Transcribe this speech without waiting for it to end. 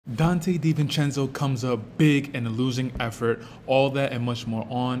Dante DiVincenzo comes up big in a losing effort. All that and much more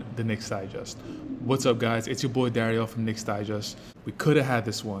on the Knicks Digest. What's up, guys? It's your boy Dariel from Knicks Digest. We could have had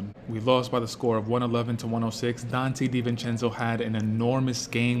this one. We lost by the score of 111 to 106. Dante DiVincenzo had an enormous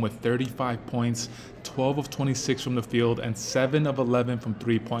game with 35 points, 12 of 26 from the field, and 7 of 11 from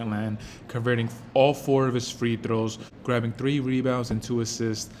three-point land, converting all 4 of his free throws, grabbing 3 rebounds and 2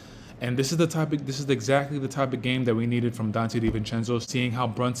 assists. And this is exactly the type of game that we needed from Dante DiVincenzo, seeing how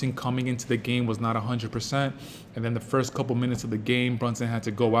Brunson coming into the game was not 100%. And then the first couple minutes of the game, Brunson had to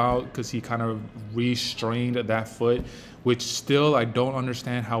go out because he kind of restrained that foot, which still I don't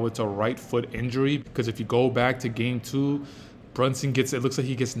understand how it's a right foot injury, because if you go back to game 2, Brunson it looks like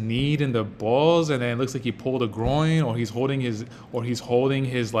he gets kneed in the balls, and then it looks like he pulled a groin, or he's holding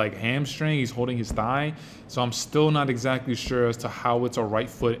his like hamstring, he's holding his thigh. So I'm still not exactly sure as to how it's a right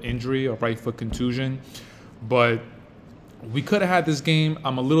foot injury, a right foot contusion. But we could have had this game.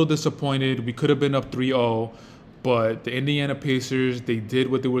 I'm a little disappointed. We could have been up 3-0, but the Indiana Pacers, they did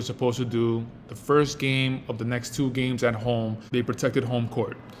what they were supposed to do. The first game of the next 2 games at home, they protected home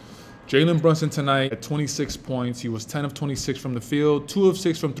court. Jalen Brunson tonight at 26 points. He was 10 of 26 from the field, 2 of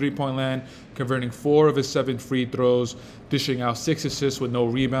 6 from three-point land, converting 4 of his 7 free throws, dishing out 6 assists with no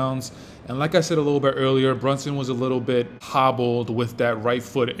rebounds. And like I said a little bit earlier, Brunson was a little bit hobbled with that right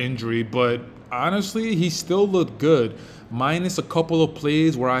foot injury, but honestly, he still looked good, minus a couple of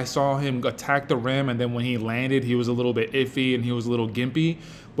plays where I saw him attack the rim, and then when he landed, he was a little bit iffy and he was a little gimpy.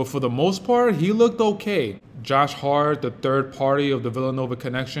 But for the most part, he looked okay. Josh Hart, the third party of the Villanova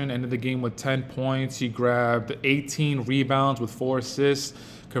connection, ended the game with 10 points. He grabbed 18 rebounds with 4 assists,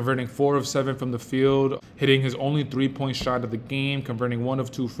 converting 4 of 7 from the field, hitting his only 3-point shot of the game, converting 1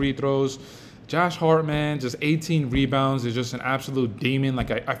 of 2 free throws. Josh Hart, man, just 18 rebounds is just an absolute demon.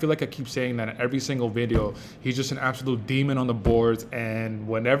 Like I feel like I keep saying that in every single video. He's just an absolute demon on the boards. And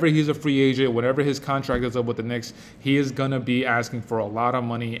whenever he's a free agent, whenever his contract is up with the Knicks, he is going to be asking for a lot of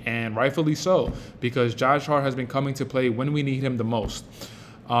money, and rightfully so, because Josh Hart has been coming to play when we need him the most.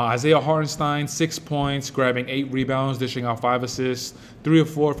 Isaiah Hartenstein, 6 points, grabbing 8 rebounds, dishing out 5 assists, 3 of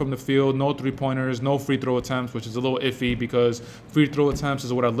 4 from the field, no 3-pointers, no free throw attempts, which is a little iffy because free throw attempts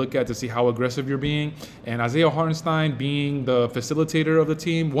is what I look at to see how aggressive you're being. And Isaiah Hartenstein being the facilitator of the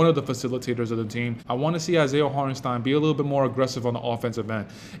team, one of the facilitators of the team, I want to see Isaiah Hartenstein be a little bit more aggressive on the offensive end.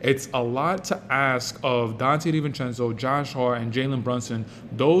 It's a lot to ask of Dante DiVincenzo, Josh Hart, and Jalen Brunson,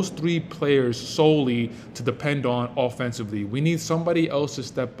 those 3 players solely to depend on offensively. We need somebody else to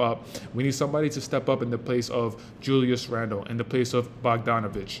step up. We need somebody to step up in the place of Julius Randle, in the place of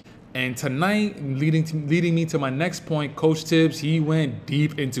Bogdanovich. And tonight, leading me to my next point, Coach Tibbs, he went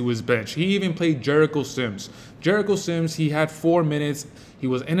deep into his bench. He even played Jericho Sims. Jericho Sims, he had 4 minutes. He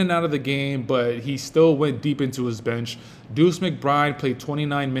was in and out of the game, but he still went deep into his bench. Deuce McBride played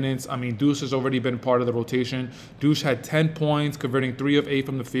 29 minutes. I mean, Deuce has already been part of the rotation. Deuce had 10 points, converting 3 of 8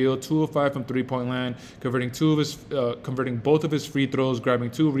 from the field, 2 of 5 from three-point land, converting both of his free throws,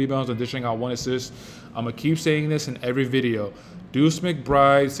 grabbing 2 rebounds, and dishing out 1 assist. I'm gonna keep saying this in every video. Deuce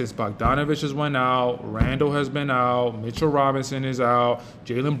McBride, since Bogdanovich has went out, Randall has been out, Mitchell Robinson is out,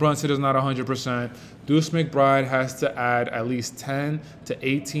 Jalen Brunson is not 100%. Deuce McBride has to add at least 10 to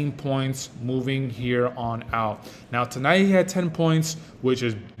 18 points moving here on out. Now tonight he had 10 points, which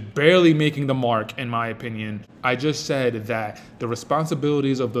is barely making the mark in my opinion. I just said that the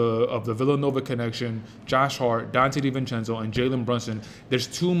responsibilities of the Villanova connection, Josh Hart, Dante DiVincenzo, and Jalen Brunson, there's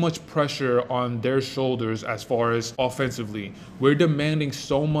too much pressure on their shoulders as far as offensively. We're demanding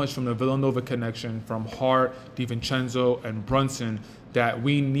so much from the Villanova connection, from Hart, DiVincenzo, and Brunson, that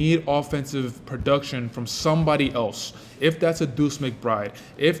we need offensive production from somebody else. If that's a Deuce McBride,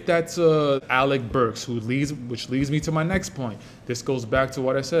 if that's a Alec Burks, which leads me to my next point. This goes back to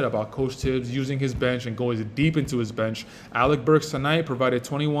what I said about Coach Tibbs using his bench and going deep into his bench. Alec Burks tonight provided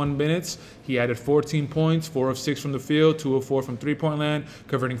 21 minutes. He added 14 points, 4 of 6 from the field, 2 of 4 from three-point land,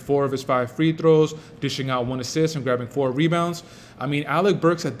 converting 4 of his 5 free throws, dishing out 1 assist and grabbing 4 rebounds. I mean, Alec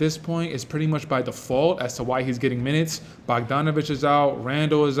Burks at this point is pretty much by default as to why he's getting minutes. Bogdanovich is out,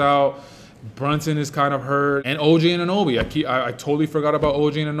 Randall is out, Brunson is kind of hurt, and OG Anunoby. I totally forgot about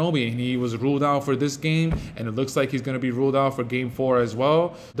OG Anunoby, and he was ruled out for this game, and it looks like he's going to be ruled out for game 4 as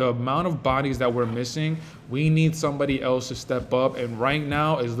well. The amount of bodies that we're missing, we need somebody else to step up, and right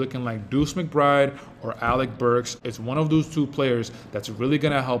now it's looking like Deuce McBride or Alec Burks. It's one of those two players that's really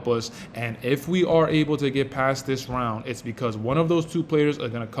going to help us. And if we are able to get past this round, it's because one of those two players are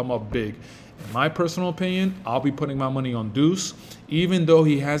going to come up big. In my personal opinion, I'll be putting my money on Deuce. Even though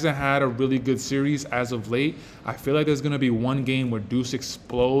he hasn't had a really good series as of late, I feel like there's going to be one game where Deuce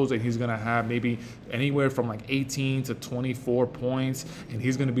explodes and he's going to have maybe anywhere from like 18 to 24 points, and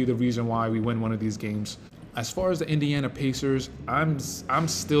he's going to be the reason why we win one of these games. As far as the Indiana Pacers, I'm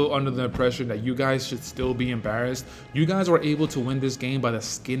still under the impression that you guys should still be embarrassed. You guys were able to win this game by the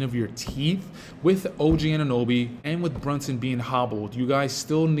skin of your teeth with OG Anunoby and with Brunson being hobbled. You guys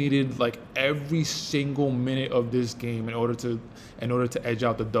still needed like every single minute of this game in order to edge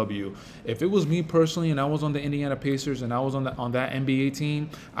out the W. If it was me personally and I was on the Indiana Pacers and I was on that NBA team,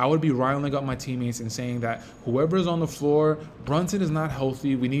 I would be riling up my teammates and saying that whoever is on the floor, Brunson is not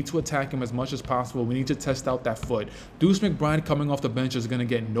healthy. We need to attack him as much as possible. We need to test out that foot. Deuce McBride coming off the bench is going to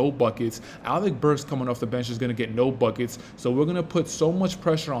get no buckets. Alec Burks coming off the bench is going to get no buckets. So we're going to put so much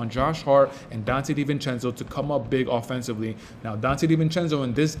pressure on Josh Hart and Donte DiVincenzo to come up big offensively. Now, Donte DiVincenzo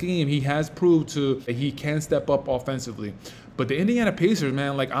in this game, he has proved that he can step up offensively. But the Indiana Pacers,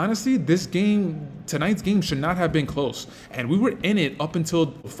 man, like honestly, tonight's game should not have been close. And we were in it up until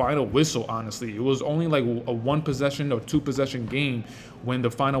the final whistle, honestly. It was only like a one possession or two possession game when the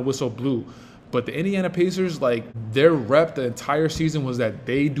final whistle blew. But the Indiana Pacers, like their rep the entire season was that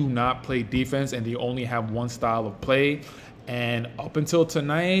they do not play defense and they only have one style of play. And up until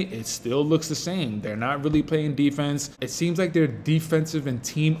tonight, it still looks the same. They're not really playing defense. It seems like their defensive and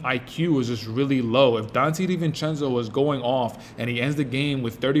team IQ is just really low. If Donte DiVincenzo was going off and he ends the game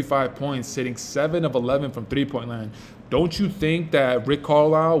with 35 points, hitting 7 of 11 from three-point line, don't you think that Rick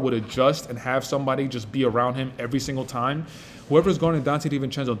Carlisle would adjust and have somebody just be around him every single time? Whoever's guarding Donte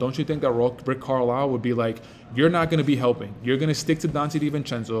DiVincenzo, don't you think that Rick Carlisle would be like, you're not going to be helping. You're going to stick to Donte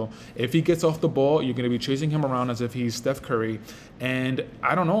DiVincenzo. If he gets off the ball, you're going to be chasing him around as if he's Steph Curry. And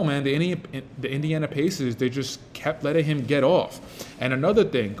I don't know, man, the Indiana Pacers, they just kept letting him get off. And another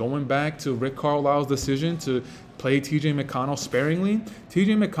thing, going back to Rick Carlisle's decision to play TJ McConnell sparingly,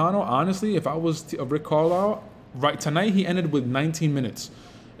 TJ McConnell, honestly, if I was Rick Carlisle, right tonight he ended with 19 minutes.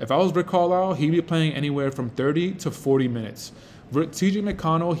 If I was Rick Carlisle, he'd be playing anywhere from 30 to 40 minutes. TJ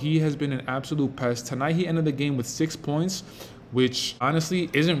McConnell, he has been an absolute pest. Tonight, he ended the game with 6 points, which honestly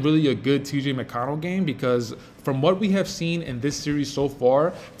isn't really a good TJ McConnell game because from what we have seen in this series so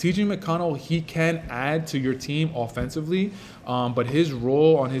far, TJ McConnell, he can add to your team offensively, but his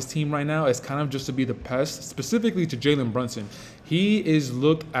role on his team right now is kind of just to be the pest, specifically to Jalen Brunson. He is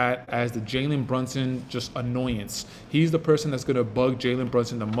looked at as the Jalen Brunson just annoyance. He's the person that's going to bug Jalen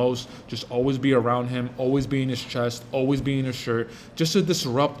Brunson the most, just always be around him, always be in his chest, always be in his shirt, just to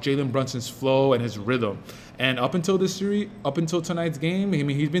disrupt Jalen Brunson's flow and his rhythm. And up until this series, up until tonight's game, I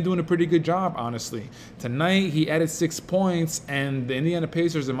mean, he's been doing a pretty good job, honestly. Tonight, he added 6 points, and the Indiana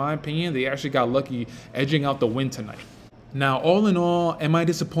Pacers, in my opinion, they actually got lucky edging out the win tonight. Now, all in all, am I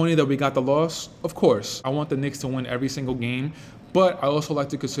disappointed that we got the loss? Of course. I want the Knicks to win every single game, but I also like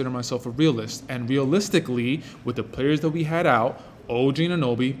to consider myself a realist. And realistically, with the players that we had out, OG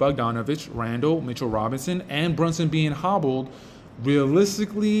Anunoby, Bogdanovic, Randall, Mitchell Robinson, and Brunson being hobbled,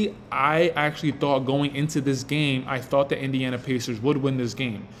 realistically, I actually thought going into this game, I thought the Indiana Pacers would win this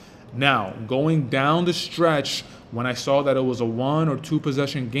game. Now, going down the stretch, when I saw that it was a 1 or 2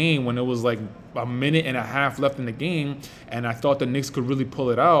 possession game, when it was like a minute and a half left in the game, and I thought the Knicks could really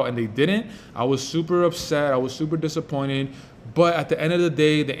pull it out, and they didn't, I was super upset. I was super disappointed. But at the end of the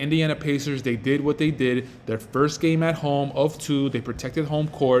day, the Indiana Pacers, they did what they did. Their first game at home of 2, they protected home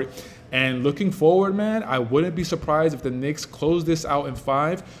court. And looking forward, man, I wouldn't be surprised if the Knicks close this out in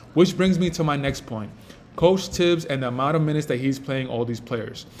 5, which brings me to my next point. Coach Tibbs and the amount of minutes that he's playing all these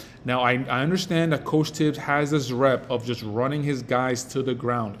players. Now, I understand that Coach Tibbs has this rep of just running his guys to the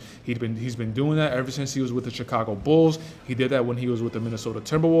ground. He's been doing that ever since he was with the Chicago Bulls. He did that when he was with the Minnesota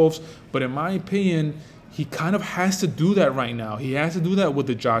Timberwolves. But in my opinion, he kind of has to do that right now. He has to do that with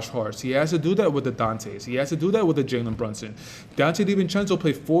the Josh Harts. He has to do that with the Dantes. He has to do that with the Jalen Brunson. Donte DiVincenzo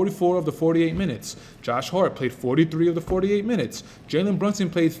played 44 of the 48 minutes. Josh Hart played 43 of the 48 minutes. Jalen Brunson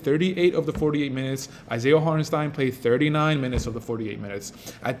played 38 of the 48 minutes. Isaiah Hartenstein played 39 minutes of the 48 minutes.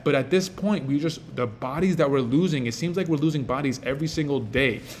 But at this point, the bodies that we're losing, it seems like we're losing bodies every single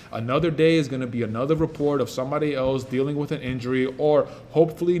day. Another day is going to be another report of somebody else dealing with an injury, or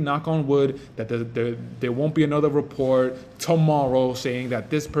hopefully, knock on wood, that there won't be another report tomorrow saying that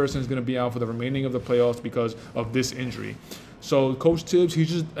this person is going to be out for the remaining of the playoffs because of this injury. So Coach Tibbs, he's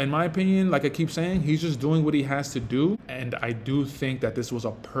just, in my opinion, like I keep saying, he's just doing what he has to do. And I do think that this was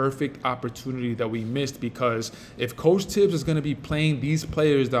a perfect opportunity that we missed, because if Coach Tibbs is going to be playing these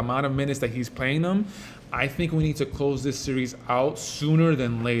players the amount of minutes that he's playing them, I think we need to close this series out sooner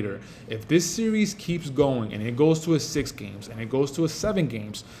than later. If this series keeps going and it goes to a 6 games and it goes to a 7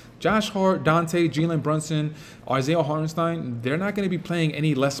 games, Josh Hart, Dante, Jalen Brunson, Isaiah Hartenstein, they're not going to be playing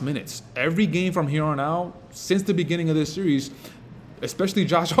any less minutes. Every game from here on out, since the beginning of this series, especially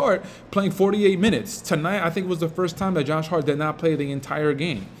Josh Hart, playing 48 minutes. Tonight, I think, was the first time that Josh Hart did not play the entire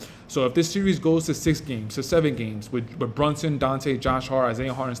game. So if this series goes to 6 games, to 7 games, with Brunson, Dante, Josh Hart,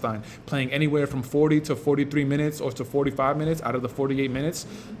 Isaiah Hartenstein playing anywhere from 40 to 43 minutes or to 45 minutes out of the 48 minutes,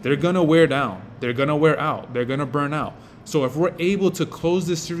 they're going to wear down. They're going to wear out. They're going to burn out. So if we're able to close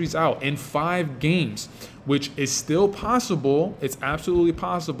this series out in 5 games, which is still possible, it's absolutely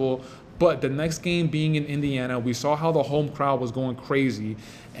possible, but the next game being in Indiana, we saw how the home crowd was going crazy,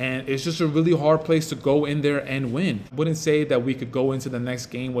 and it's just a really hard place to go in there and win. I wouldn't say that we could go into the next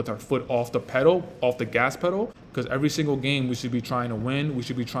game with our foot off the pedal, off the gas pedal, because every single game we should be trying to win. We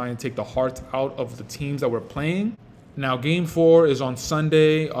should be trying to take the hearts out of the teams that we're playing. Now, Game 4 is on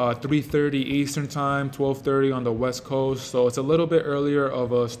Sunday, 3:30 Eastern Time, 12:30 on the West Coast, so it's a little bit earlier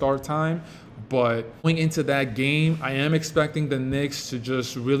of a start time. But going into that game, I am expecting the Knicks to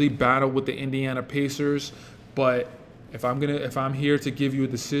just really battle with the Indiana Pacers. But if I'm here to give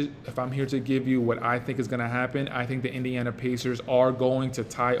you what I think is gonna happen, I think the Indiana Pacers are going to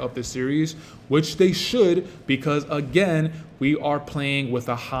tie up the series, which they should, because again, we are playing with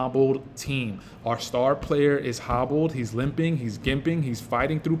a hobbled team. Our star player is hobbled. He's limping. He's gimping. He's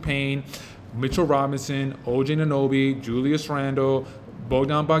fighting through pain. Mitchell Robinson, OJ Anunoby, Julius Randle,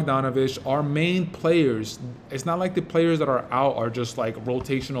 Bogdan Bogdanovic, our main players. It's not like the players that are out are just like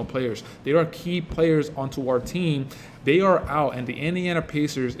rotational players. They are key players onto our team. They are out, and the Indiana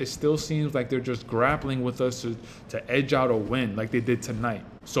Pacers, it still seems like they're just grappling with us to edge out a win like they did tonight.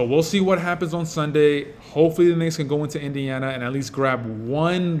 So we'll see what happens on Sunday. Hopefully the Knicks can go into Indiana and at least grab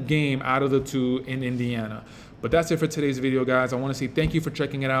 1 game out of the 2 in Indiana. But that's it for today's video, guys. I want to say thank you for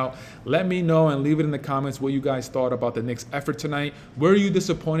checking it out. Let me know and leave it in the comments what you guys thought about the Knicks' effort tonight. Were you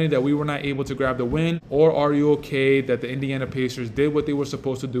disappointed that we were not able to grab the win? Or are you okay that the Indiana Pacers did what they were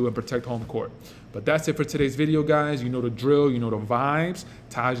supposed to do and protect home court? But that's it for today's video, guys. You know the drill. You know the vibes.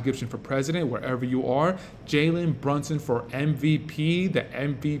 Taj Gibson for president, wherever you are. Jalen Brunson for MVP, the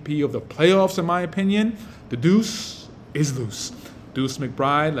MVP of the playoffs, in my opinion. The deuce is loose. Deuce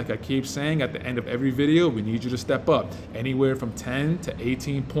McBride, like I keep saying at the end of every video, we need you to step up anywhere from 10 to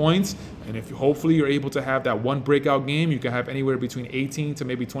 18 points. And if hopefully you're able to have that one breakout game, you can have anywhere between 18 to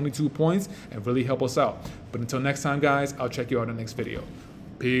maybe 22 points and really help us out. But until next time, guys, I'll check you out in the next video.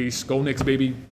 Peace. Go Knicks, baby.